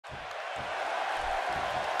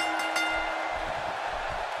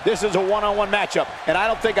This is a one-on-one matchup, and I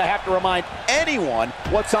don't think I have to remind anyone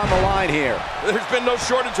what's on the line here. There's been no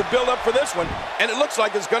shortage of build-up for this one, and it looks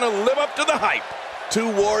like it's going to live up to the hype. Two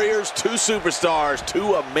warriors, two superstars,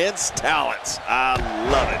 two immense talents. I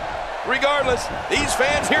love it. Regardless, these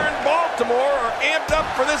fans here in Baltimore are amped up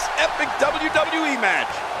for this epic WWE match.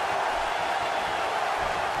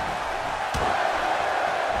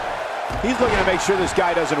 He's looking to make sure this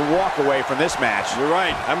guy doesn't walk away from this match. You're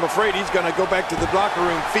right. I'm afraid he's going to go back to the locker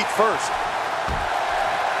room feet first.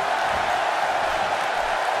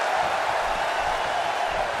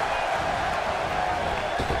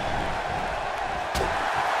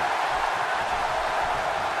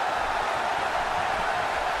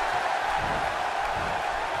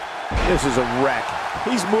 This is a wreck.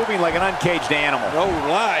 He's moving like an uncaged animal. No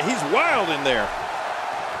lie, he's wild in there.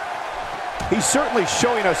 He's certainly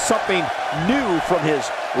showing us something new from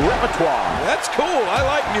his repertoire. That's cool. I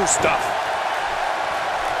like new stuff.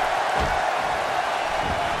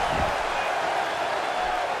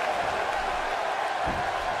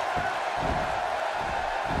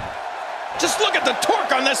 Just look at the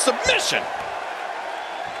torque on this submission.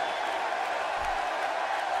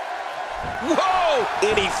 Whoa!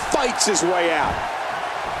 And he fights his way out.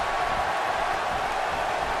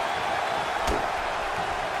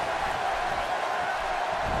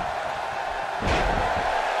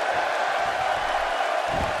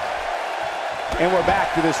 And we're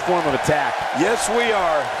back to this form of attack. Yes, we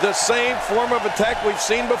are. The same form of attack we've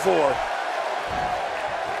seen before.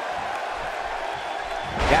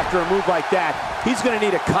 After a move like that, he's going to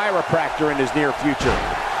need a chiropractor in his near future.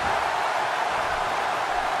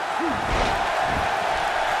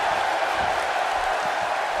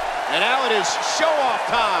 And now it is show-off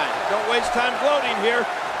time. Don't waste time gloating here.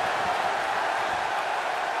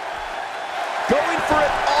 Going for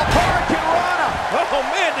it. Oh,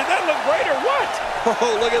 man, did that look great or what?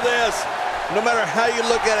 Oh, look at this. No matter how you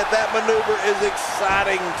look at it, that maneuver is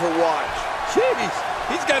exciting to watch. Jeez,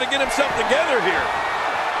 he's got to get himself together here.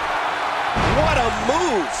 What a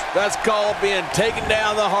move. That's called being taken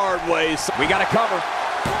down the hard way. We got to cover.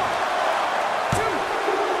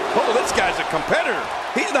 Oh, this guy's a competitor.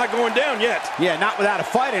 He's not going down yet. Yeah, not without a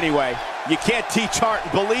fight anyway. You can't teach art,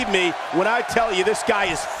 and believe me when I tell you this guy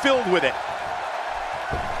is filled with it.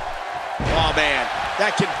 Oh, man,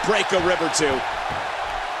 that can break a rib or two.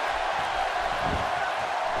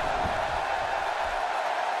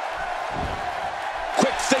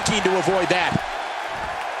 Quick thinking to avoid that.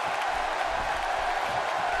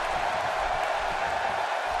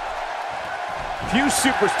 Few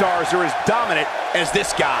superstars are as dominant as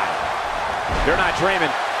this guy. They're not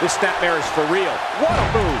dreaming. This snapmare is for real. What a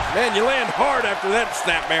move. Man, you land hard after that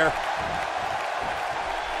snapmare.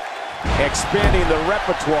 Expanding the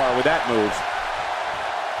repertoire with that move.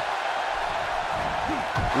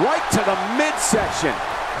 Right to the midsection.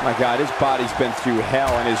 My God, his body's been through hell,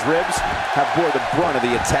 and his ribs have bore the brunt of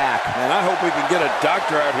the attack. Man, I hope we can get a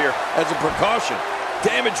doctor out here as a precaution.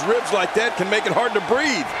 Damaged ribs like that can make it hard to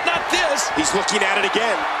breathe. Not this. He's looking at it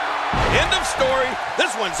again. End of story.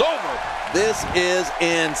 This one's over. This is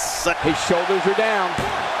insane. His shoulders are down.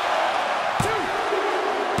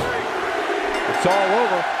 It's all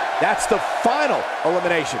over. That's the final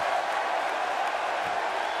elimination.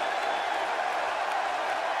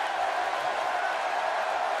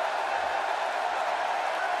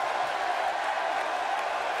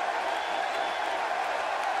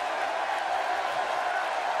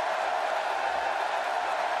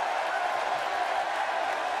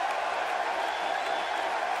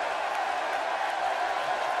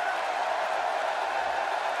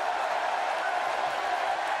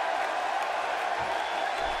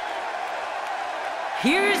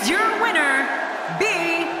 Here's your winner,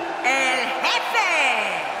 El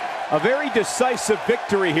Jefe. A very decisive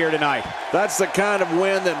victory here tonight. That's the kind of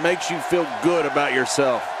win that makes you feel good about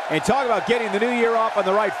yourself. And talk about getting the new year off on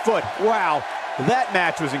the right foot. Wow, that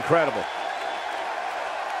match was incredible.